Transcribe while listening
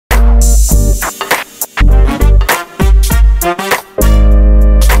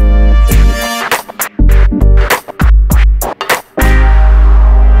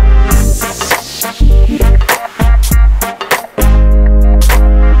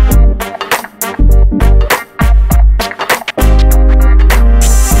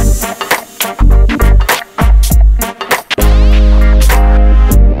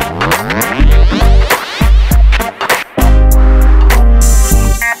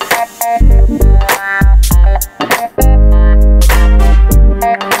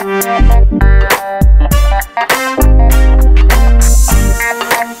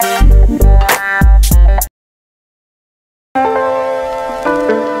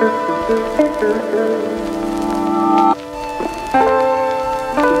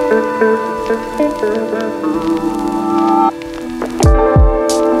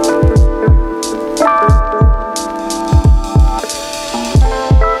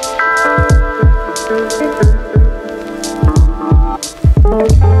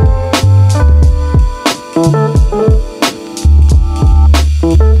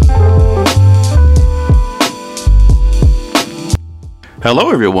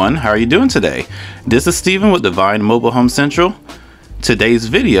Hello everyone, how are you doing today? This is Steven with Divine Mobile Home Central. Today's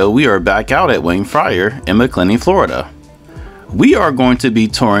video, we are back out at Wayne Frier in Macclenny, Florida. We are going to be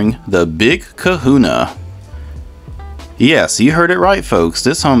touring the Big Kahuna. Yes, you heard it right folks,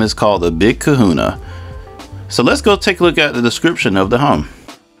 this home is called the Big Kahuna. So let's go take a look at the description of the home.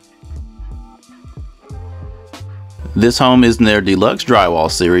 This home is in their deluxe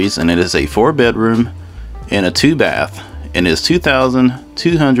drywall series and it is a 4-bedroom and a 2-bath. And it is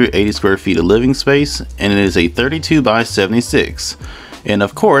 2,280 square feet of living space, and it is a 32 by 76. And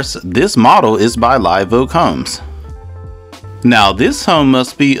of course, this model is by Live Oak Homes. Now, this home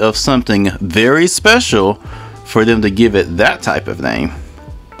must be of something very special for them to give it that type of name.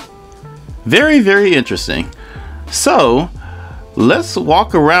 Very, very interesting. So, let's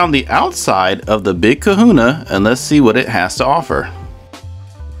walk around the outside of the Big Kahuna and let's see what it has to offer.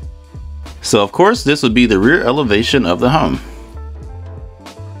 So of course this would be the rear elevation of the home.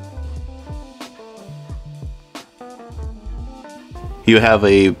 You have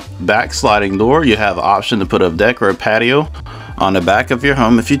a back sliding door. You have an option to put a deck or a patio on the back of your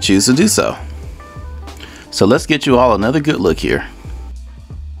home if you choose to do so. So let's get you all another good look here.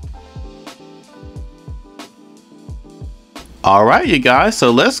 Alright you guys,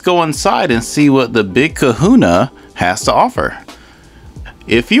 so let's go inside and see what the Big Kahuna has to offer.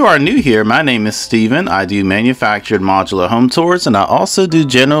 If you are new here, my name is Steven. I do manufactured modular home tours and I also do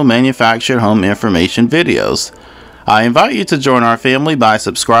general manufactured home information videos. I invite you to join our family by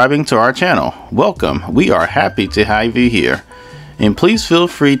subscribing to our channel. Welcome, we are happy to have you here. And please feel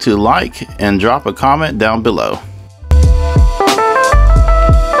free to like and drop a comment down below.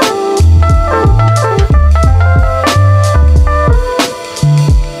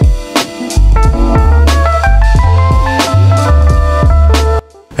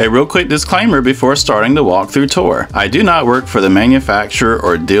 A real quick disclaimer before starting the walkthrough tour. I do not work for the manufacturer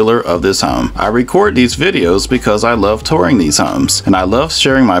or dealer of this home. I record these videos because I love touring these homes and I love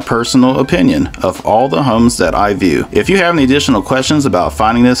sharing my personal opinion of all the homes that I view. If you have any additional questions about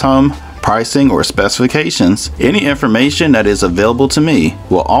finding this home, pricing or specifications, any information that is available to me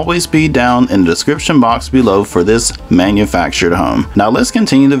will always be down in the description box below for this manufactured home. Now let's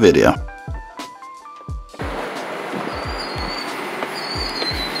continue the video.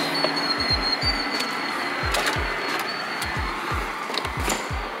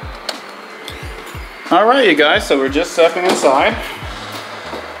 Alright you guys, so we're just stepping inside.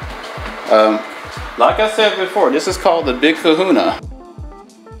 Like I said before, this is called the Big Kahuna.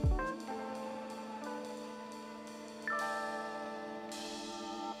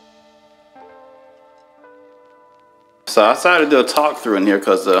 So I decided to do a talk through in here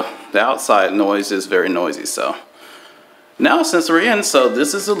because the outside noise is very noisy. So now since we're in, so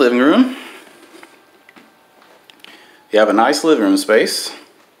this is the living room. You have a nice living room space.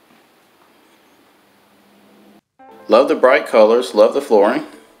 Love the bright colors, love the flooring.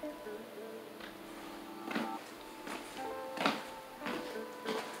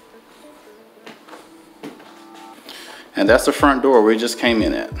 And that's the front door we just came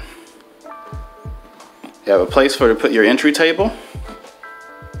in at. You have a place for to put your entry table.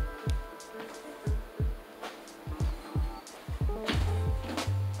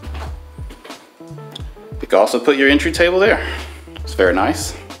 You can also put your entry table there. It's very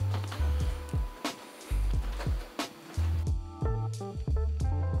nice.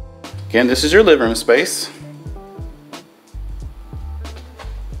 Again, this is your living room space.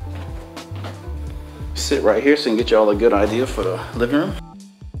 Sit right here so you can get you all a good idea for the living room.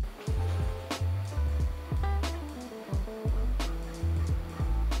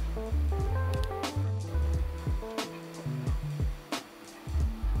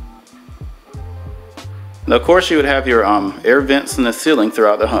 And of course you would have your air vents in the ceiling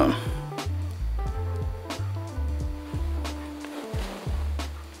throughout the home.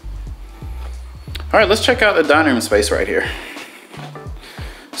 All right, let's check out the dining room space right here.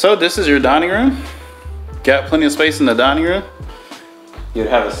 So this is your dining room. Got plenty of space in the dining room. You'd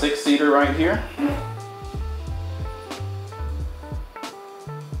have a 6-seater right here.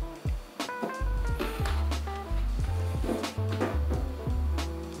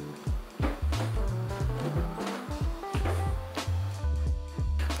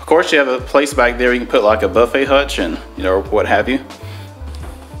 course, you have a place back there you can put like a buffet hutch and, you know, what have you.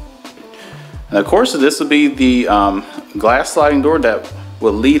 And of course, this would be the glass sliding door that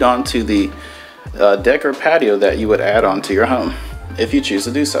will lead onto the deck or patio that you would add onto your home if you choose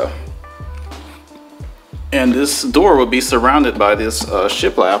to do so. And this door will be surrounded by this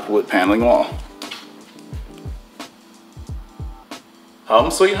shiplap wood paneling wall.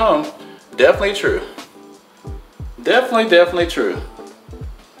 Home sweet home. Definitely true. Definitely true.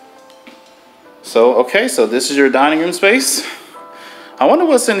 So, okay, so this is your dining room space. I wonder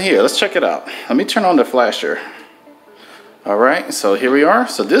what's in here. Let's check it out. Let me turn on the flasher. All right, so here we are.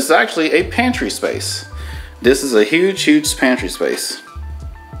 So this is actually a pantry space. This is a huge pantry space.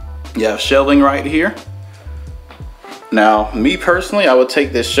 You have shelving right here. Now, me personally, I would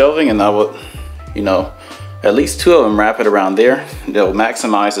take this shelving and I would, you know, at least 2 of them, wrap it around there. They'll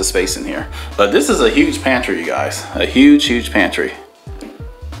maximize the space in here. But this is a huge pantry, you guys. A huge pantry.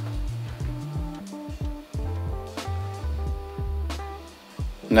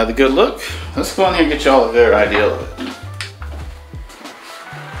 Another good look. Let's go in here and get y'all a better idea of it.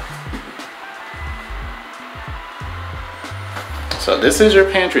 So this is your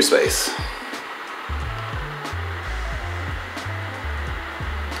pantry space.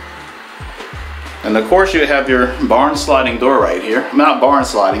 And of course you have your barn sliding door right here. Not barn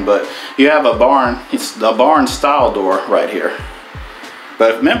sliding, but you have a barn, it's a barn style door right here.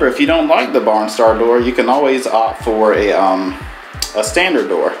 But remember, if you don't like the barn style door, you can always opt for a standard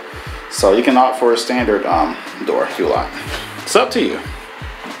door. So you can opt for a standard door if you like. It's up to you.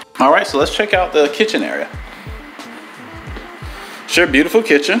 All right, so let's check out the kitchen area. Sure, beautiful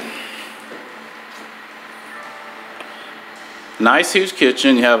kitchen. Nice huge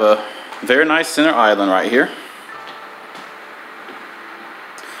kitchen. You have a very nice center island right here.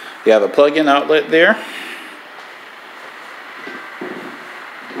 You have a plug-in outlet there.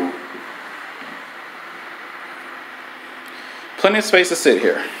 Plenty of space to sit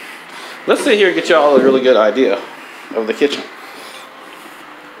here. Let's sit here and get y'all a really good idea of the kitchen.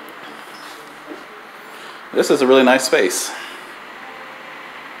 This is a really nice space.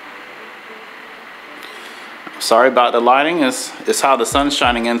 Sorry about the lighting. It's how the sun's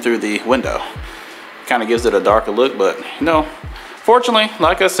shining in through the window. Kind of gives it a darker look, but you know, fortunately,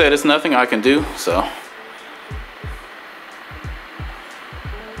 like I said, it's nothing I can do, so.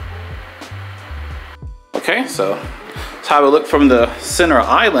 Okay, so that's how it look from the center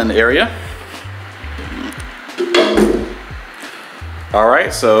island area. All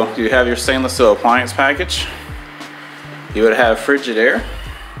right, so you have your stainless steel appliance package. You would have Frigidaire.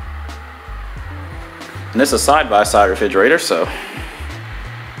 And this is a side-by-side refrigerator, so.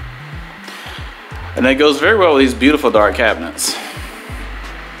 And it goes very well with these beautiful dark cabinets.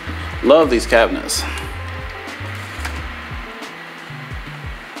 Love these cabinets.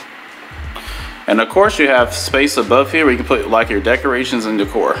 And of course you have space above here where you can put like your decorations and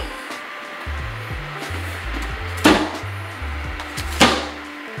decor.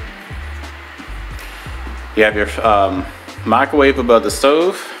 You have your microwave above the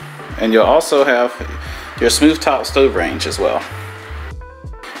stove, and you'll also have your smooth top stove range as well.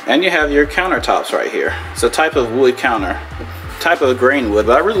 And you have your countertops right here. It's a type of wood counter, type of grain wood,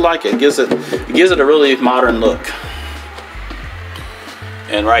 but I really like it. It gives it a really modern look.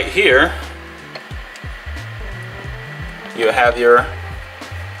 And right here, you have your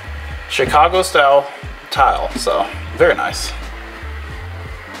Chicago style tile, so very nice.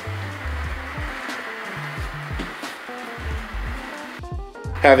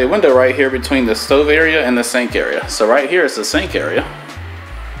 Have a window right here between the stove area and the sink area. So right here is the sink area.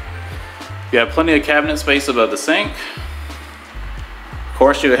 You have plenty of cabinet space above the sink. Of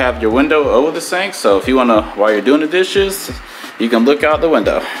course, you have your window over the sink, so if you want to, while you're doing the dishes, you can look out the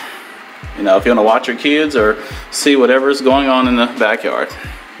window. You know, if you want to watch your kids or see whatever is going on in the backyard.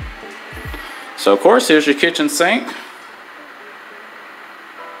 So of course, here's your kitchen sink.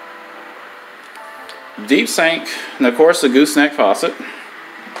 Deep sink, and of course the gooseneck faucet.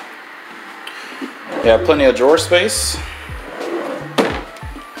 You have plenty of drawer space.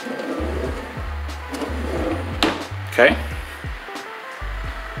 Okay.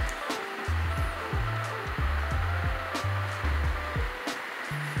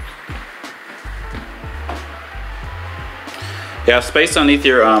 You have space underneath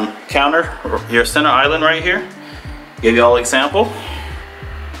your counter, your center island right here. Give you all an example.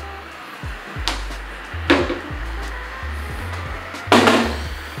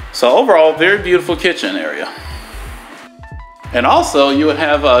 So overall, very beautiful kitchen area. And also, you would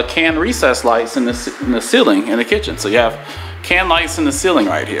have can recess lights in the ceiling in the kitchen. So you have can lights in the ceiling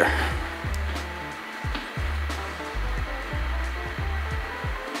right here.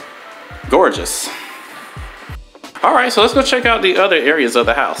 Gorgeous. All right, so let's go check out the other areas of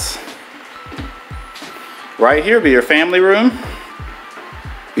the house. Right here be your family room.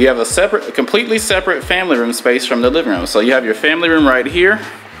 You have a completely separate family room space from the living room. So you have your family room right here,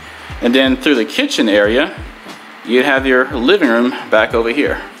 and then through the kitchen area, you have your living room back over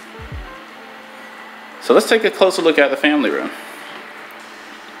here. So let's take a closer look at the family room.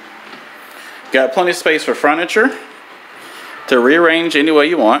 Got plenty of space for furniture to rearrange any way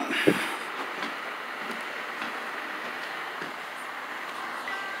you want.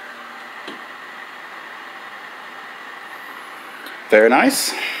 Very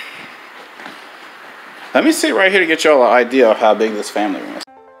nice. Let me sit right here to get y'all an idea of how big this family room is.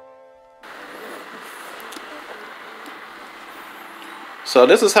 So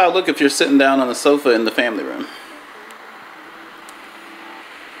this is how it looks if you're sitting down on the sofa in the family room.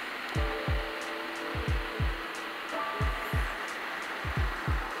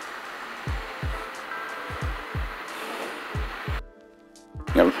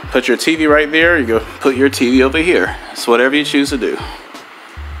 You know, put your TV right there, you go put your TV over here. It's whatever you choose to do.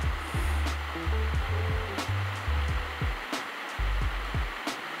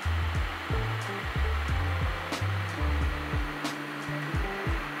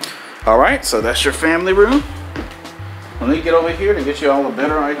 All right, so that's your family room. Let me get over here to get you all a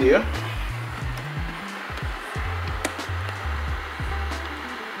better idea.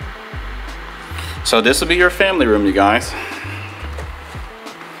 So this will be your family room, you guys.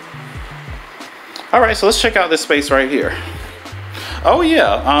 All right, so let's check out this space right here. Oh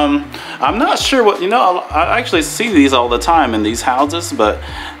yeah, I'm not sure what, I actually see these all the time in these houses, but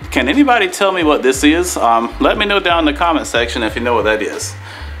can anybody tell me what this is? Let me know down in the comment section if you know what that is.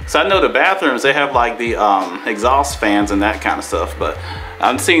 So I know the bathrooms, they have like the exhaust fans and that kind of stuff, but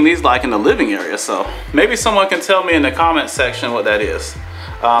I'm seeing these like in the living area, so maybe someone can tell me in the comment section what that is.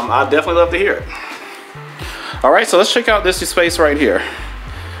 I'd definitely love to hear it. All right, so let's check out this space right here.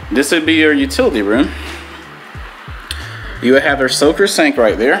 This would be your utility room. You would have your soaker sink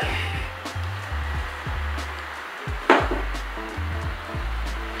right there.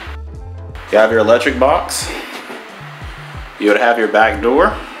 You have your electric box. You would have your back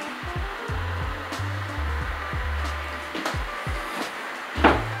door.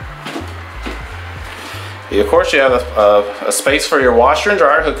 Of course, you have a space for your washer and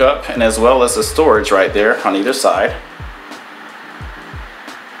dryer hookup, and as well as the storage right there on either side.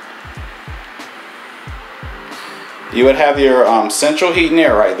 You would have your central heat and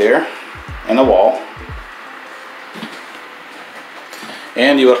air right there in the wall.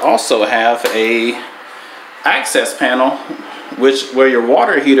 And you would also have a access panel where your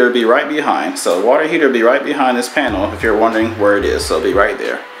water heater would be right behind. So the water heater would be right behind this panel if you're wondering where it is. So it'll be right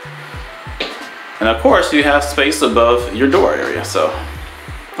there. And of course you have space above your door area. So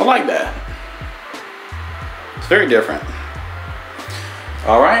I like that. It's very different.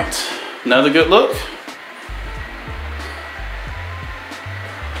 All right, another good look.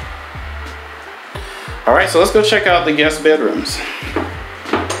 All right, so let's go check out the guest bedrooms.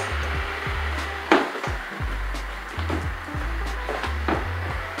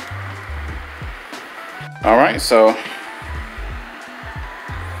 All right, so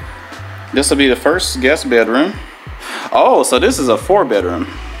this will be the first guest bedroom. Oh, so this is a 4-bedroom.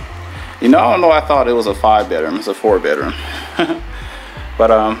 I don't know, I thought it was a 5-bedroom. It's a 4-bedroom.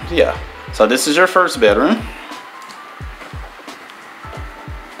 But yeah, so this is your first bedroom.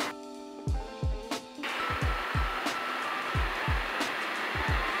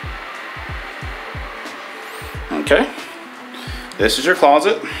 Okay, this is your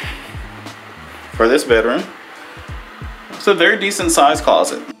closet for this bedroom. It's a very decent sized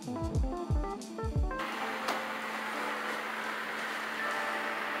closet.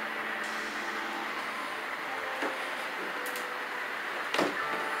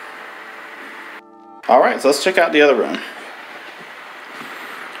 All right, so let's check out the other room.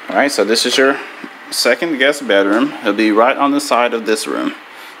 All right, so this is your second guest bedroom. It'll be right on the side of this room.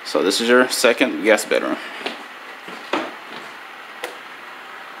 So this is your second guest bedroom.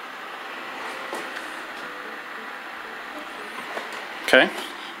 Okay.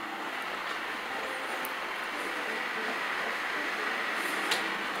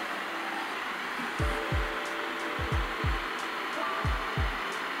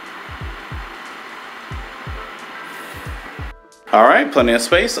 All right, plenty of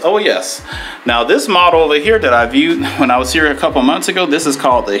space. Oh yes. Now this model over here that I viewed when I was here a couple months ago, this is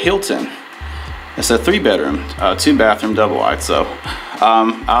called the Hilton. It's a 3-bedroom, 2-bathroom double wide. So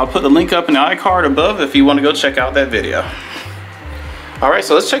I'll put the link up in the iCard above if you want to go check out that video. All right,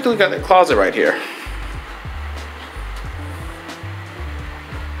 so let's take a look at the closet right here.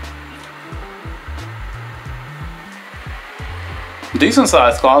 Decent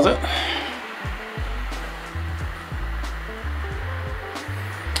sized closet.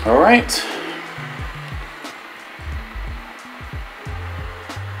 All right.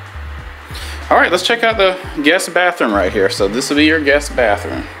 All right, let's check out the guest bathroom right here. So this will be your guest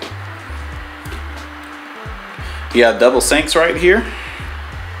bathroom. You have double sinks right here.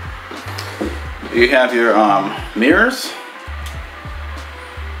 You have your mirrors.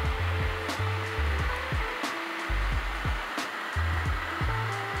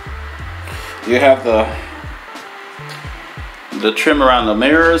 You have the trim around the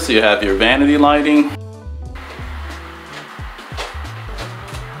mirrors. You have your vanity lighting.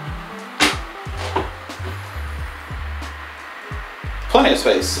 Plenty of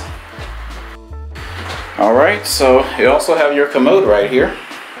space. All right, so you also have your commode right here,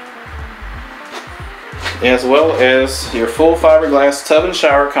 as well as your full fiberglass tub and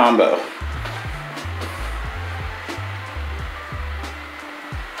shower combo.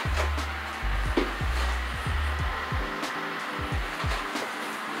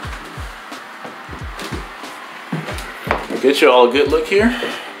 Get you all a good look here.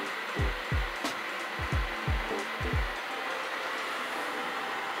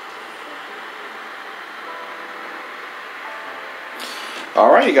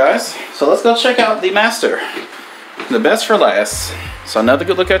 Alright, you guys, so let's go check out the master. The best for last. So another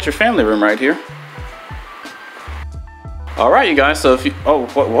good look at your family room right here. Alright, you guys, so if you,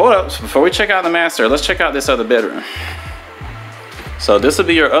 hold up, before we check out the master, let's check out this other bedroom. So this will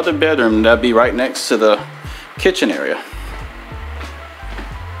be your other bedroom. That'll be right next to the kitchen area.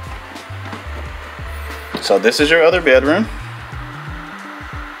 So this is your other bedroom.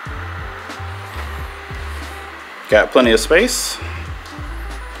 Got plenty of space.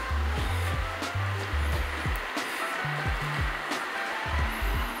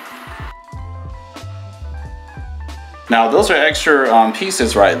 Now those are extra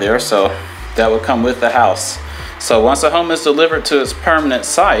pieces right there, so that will come with the house. So once the home is delivered to its permanent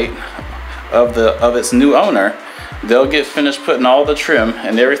site of its new owner, they'll get finished putting all the trim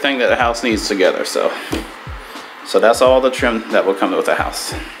and everything that the house needs together. So that's all the trim that will come with the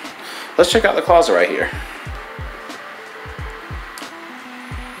house. Let's check out the closet right here.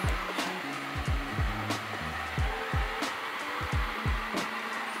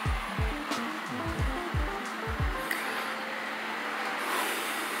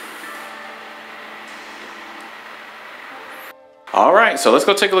 All right, so let's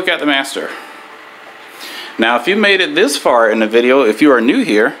go take a look at the master. Now, if you made it this far in the video, if you are new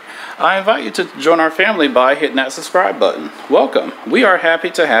here, I invite you to join our family by hitting that subscribe button. Welcome. We are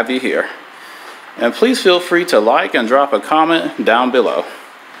happy to have you here. And please feel free to like and drop a comment down below.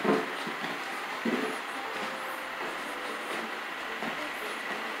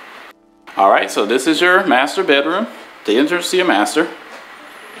 All right, so this is your master bedroom, the entrance to your master.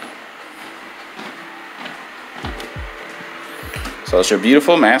 So it's your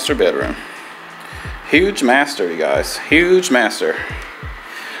beautiful master bedroom. Huge master, you guys, huge master.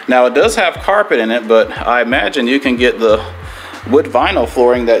 Now it does have carpet in it, but I imagine you can get the wood vinyl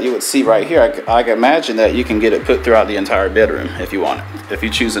flooring that you would see right here. I can imagine that you can get it put throughout the entire bedroom if you want it, if you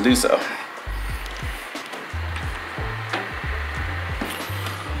choose to do so.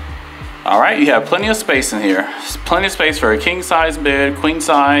 All right, you have plenty of space in here. Plenty of space for a king size bed, queen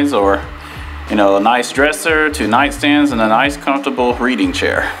size, or you know, a nice dresser, 2 nightstands, and a nice comfortable reading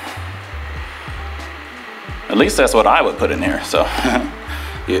chair. At least that's what I would put in here. So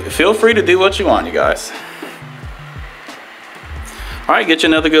feel free to do what you want, you guys. All right, get you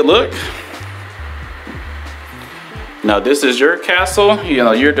another good look. Now this is your castle. You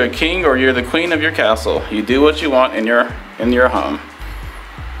know, you're the king or you're the queen of your castle. You do what you want in your home.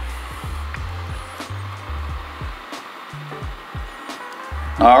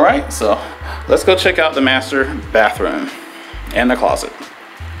 All right, so let's go check out the master bathroom and the closet.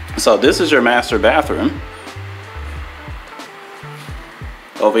 So this is your master bathroom.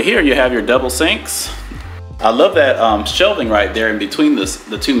 Over here you have your double sinks. I love that shelving right there in between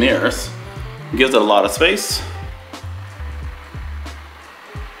the 2 mirrors. It gives it a lot of space.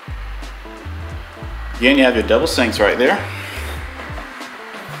 Again, you have your double sinks right there.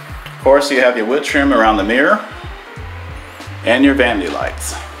 Of course, you have your wood trim around the mirror and your vanity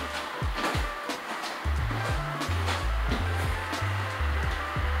lights.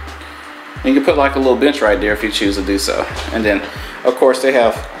 You can put like a little bench right there if you choose to do so. And then, of course, they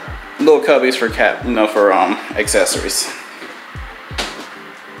have little cubbies for accessories.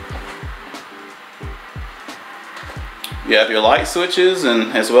 You have your light switches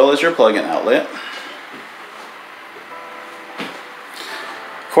and as well as your plug-in outlet.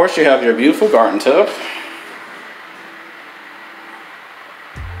 Of course, you have your beautiful garden tub.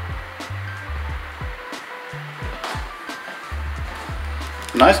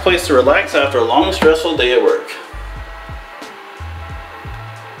 Nice place to relax after a long, stressful day at work.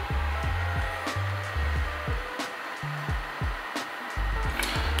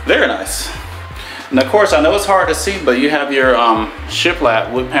 Very nice. And of course, I know it's hard to see, but you have your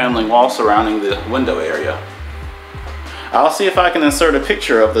shiplap wood paneling wall surrounding the window area. I'll see if I can insert a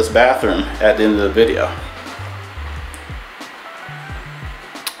picture of this bathroom at the end of the video.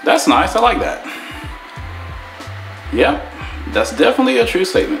 That's nice, I like that. Yep, that's definitely a true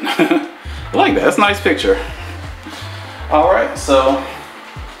statement. I like that, that's a nice picture. All right, so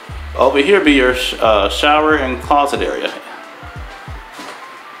over here be your shower and closet area.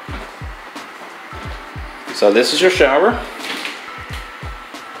 So this is your shower.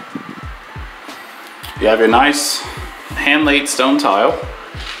 You have your nice hand-laid stone tile.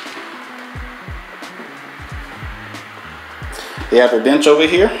 You have your bench over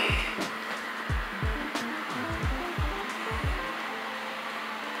here.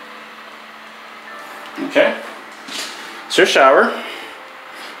 Okay, it's your shower.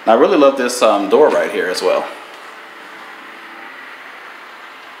 And I really love this door right here as well.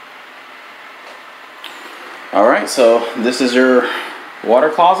 All right, so this is your water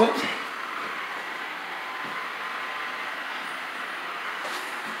closet.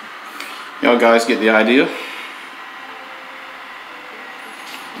 Y'all guys get the idea.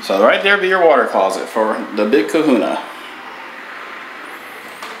 So right there be your water closet for the big Kahuna.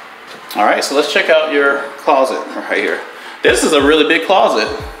 All right, so let's check out your closet right here. This is a really big closet.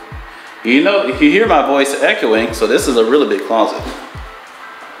 You know, you hear my voice echoing, so this is a really big closet.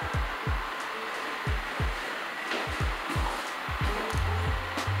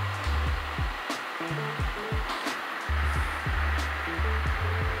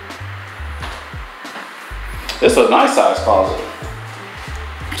 This is a nice size closet.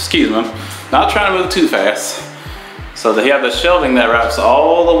 Excuse me, I'm not trying to move too fast. So they have the shelving that wraps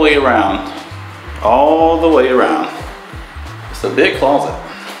all the way around. All the way around. It's a big closet.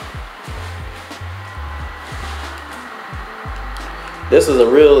 This is a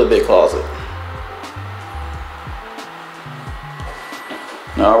really big closet.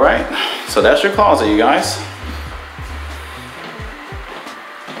 All right, so that's your closet, you guys.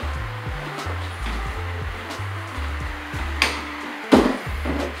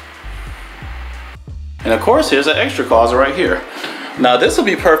 And of course, here's an extra closet right here. Now this would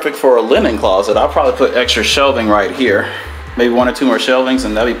be perfect for a linen closet. I'll probably put extra shelving right here. Maybe 1 or 2 more shelvings,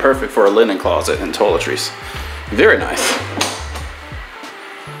 and that'd be perfect for a linen closet and toiletries. Very nice.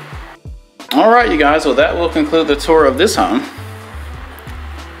 All right, you guys, well that will conclude the tour of this home.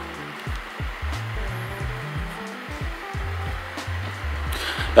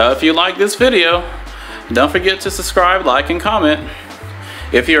 If you like this video, don't forget to subscribe, like, and comment.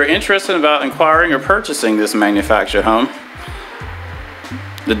 If you're interested about inquiring or purchasing this manufactured home,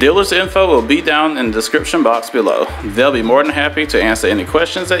 the dealer's info will be down in the description box below. They'll be more than happy to answer any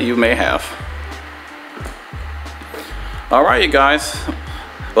questions that you may have. All right, you guys.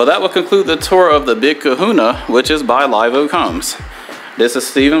 Well, that will conclude the tour of the Big Kahuna, which is by Live Oak Homes. This is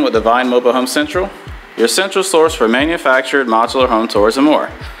Steven with Divine Mobile Home Central, your central source for manufactured modular home tours and more.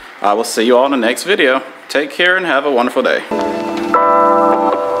 I will see you all in the next video. Take care and have a wonderful day.